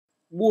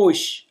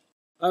Whoosh.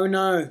 Oh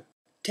no.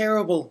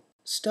 Terrible.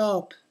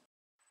 Stop.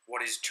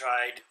 What is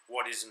trade?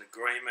 What is an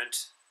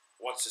agreement?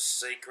 What's a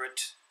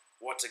secret?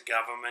 What's a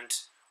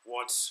government?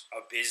 What's a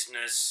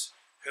business?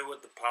 Who are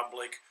the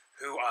public?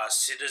 Who are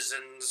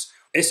citizens?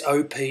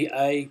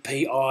 SOPA,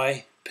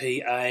 PI,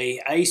 PA,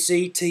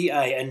 ACTA,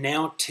 and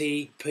now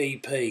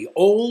TPP.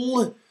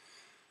 All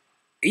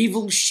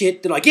evil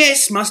shit that I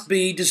guess must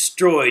be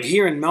destroyed.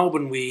 Here in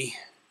Melbourne, we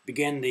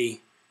began the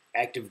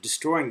act of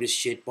destroying this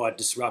shit by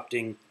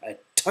disrupting a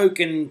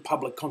token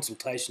public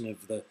consultation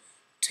of the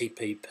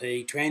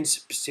TPP,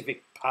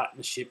 Trans-Pacific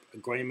Partnership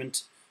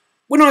Agreement.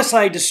 When I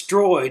say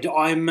destroyed,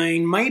 I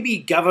mean maybe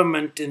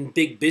government and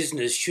big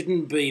business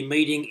shouldn't be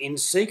meeting in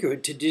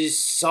secret to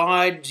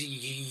decide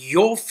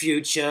your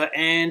future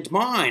and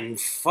mine.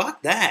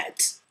 Fuck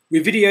that. We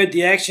videoed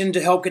the action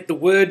to help get the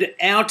word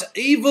out.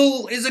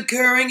 Evil is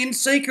occurring in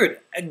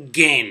secret.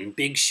 Again,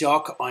 big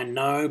shock, I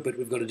know, but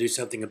we've got to do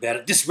something about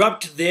it.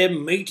 Disrupt their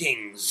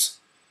meetings.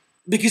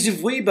 Because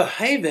if we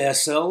behave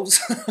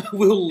ourselves,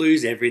 we'll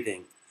lose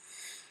everything.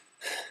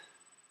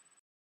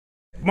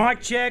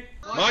 Mic check.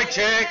 Mic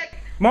check.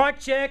 Mic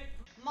check.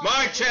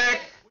 Mic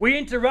check. We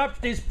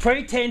interrupt this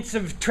pretense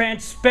of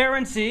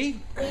transparency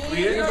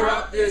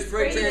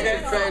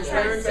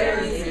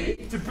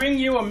to bring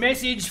you a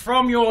message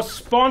from your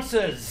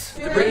sponsors.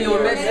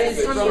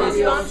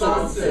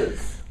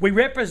 We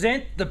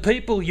represent the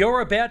people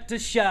you're about to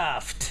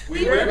shaft.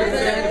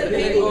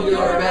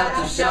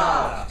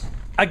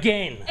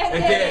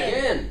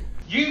 Again.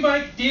 You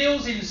make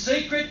deals in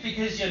secret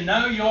because you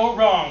know you're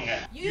wrong.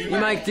 You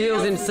make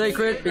deals in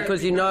secret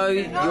because you know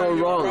you're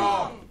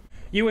wrong.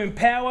 You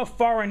empower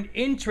foreign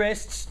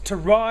interests to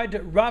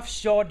ride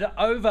roughshod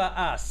over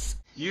us.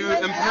 You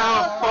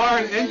empower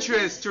foreign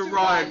interests to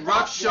ride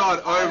roughshod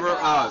over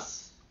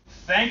us.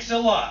 Thanks a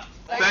lot.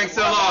 Thanks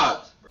a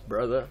lot.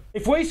 Brother.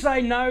 If we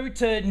say no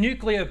to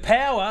nuclear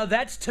power,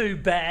 that's too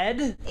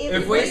bad.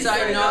 If we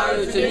say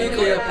no to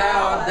nuclear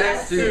power,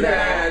 that's too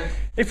bad.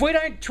 If we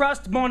don't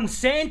trust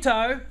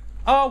Monsanto,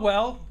 oh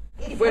well.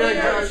 If we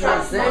don't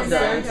trust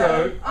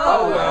Monsanto,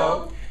 oh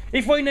well.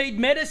 If we need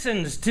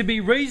medicines to be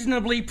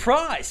reasonably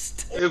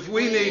priced. If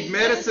we need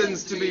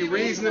medicines to be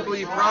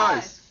reasonably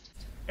priced.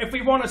 If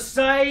we want a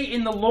say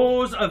in the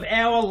laws of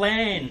our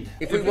land.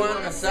 If we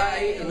want a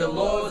say in the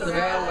laws of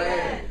our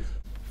land.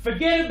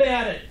 Forget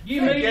about it.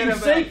 You meet in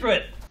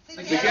secret.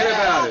 Forget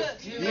about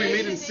it. You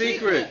meet in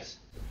secret.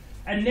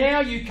 And now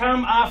you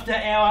come after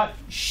our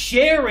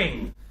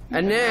sharing.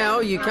 And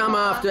now you come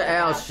after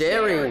our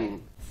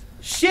sharing.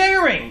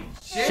 Sharing!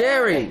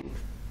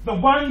 The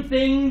one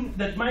thing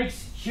that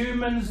makes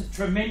humans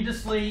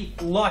tremendously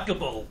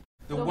likeable.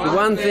 The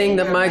one thing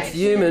that makes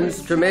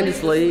humans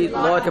tremendously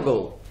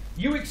likeable.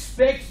 You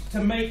expect to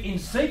meet in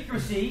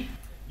secrecy.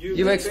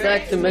 You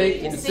expect to meet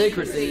in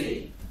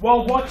secrecy.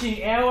 While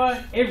watching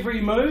our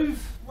every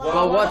move.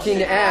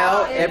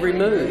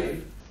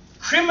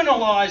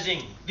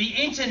 Criminalising the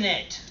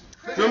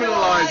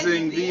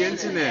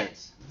internet.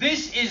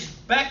 This is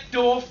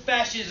backdoor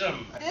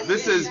fascism.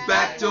 This is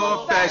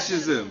backdoor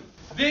fascism.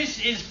 This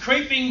is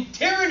creeping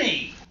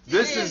tyranny.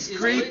 This is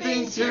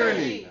creeping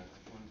tyranny.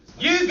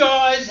 You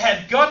guys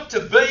have got to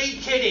be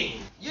kidding.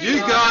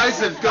 You guys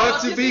have got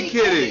to be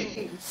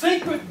kidding.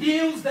 Secret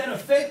deals that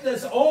affect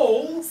us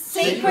all.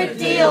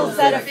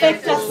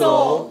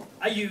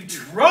 Are you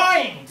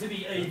trying to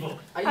be evil?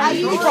 Do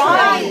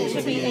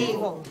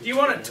you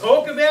want to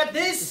talk about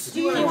this?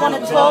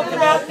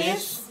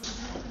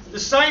 The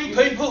same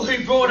people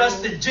who brought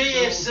us the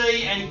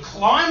GFC and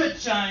climate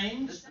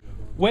change.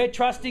 We're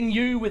trusting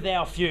you with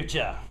our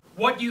future.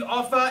 What you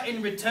offer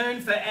in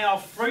return for our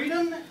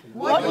freedom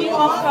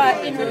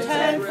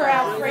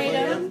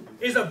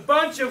is a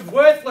bunch of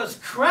worthless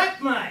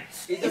crap,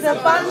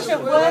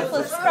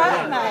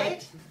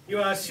 mate. You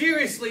are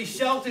seriously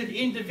sheltered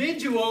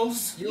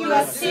individuals. If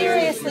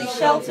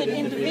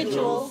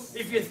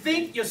you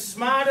think you're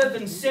smarter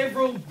than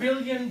several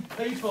billion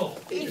people.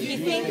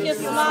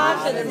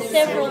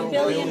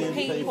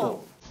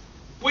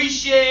 We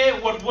share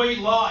what we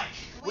like.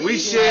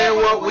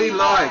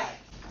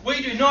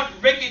 We do not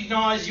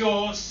recognise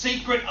your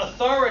secret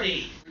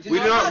authority. We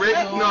don't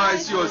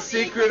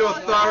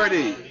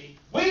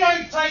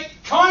take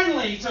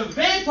kindly to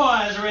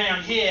vampires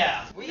around here.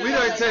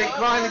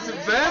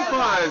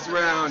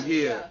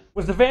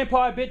 Was the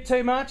vampire bit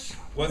too much?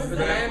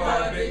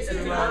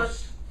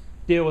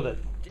 Deal with it.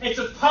 It's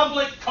a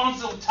public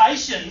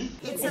consultation.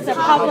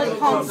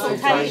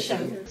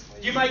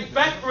 You make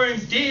backroom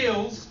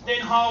deals,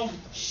 then hold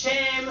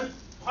sham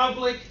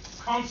public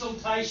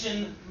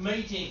consultation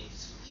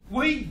meetings.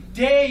 We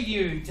dare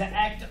you to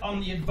act on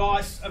the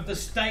advice of the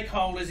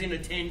stakeholders in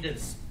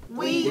attendance.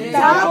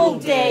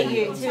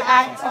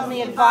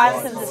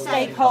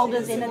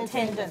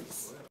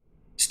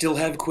 Still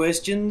have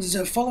questions?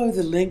 Follow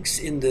the links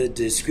in the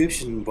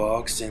description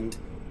box and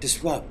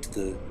disrupt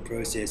the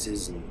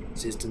processes and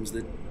systems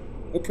that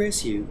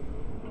oppress you.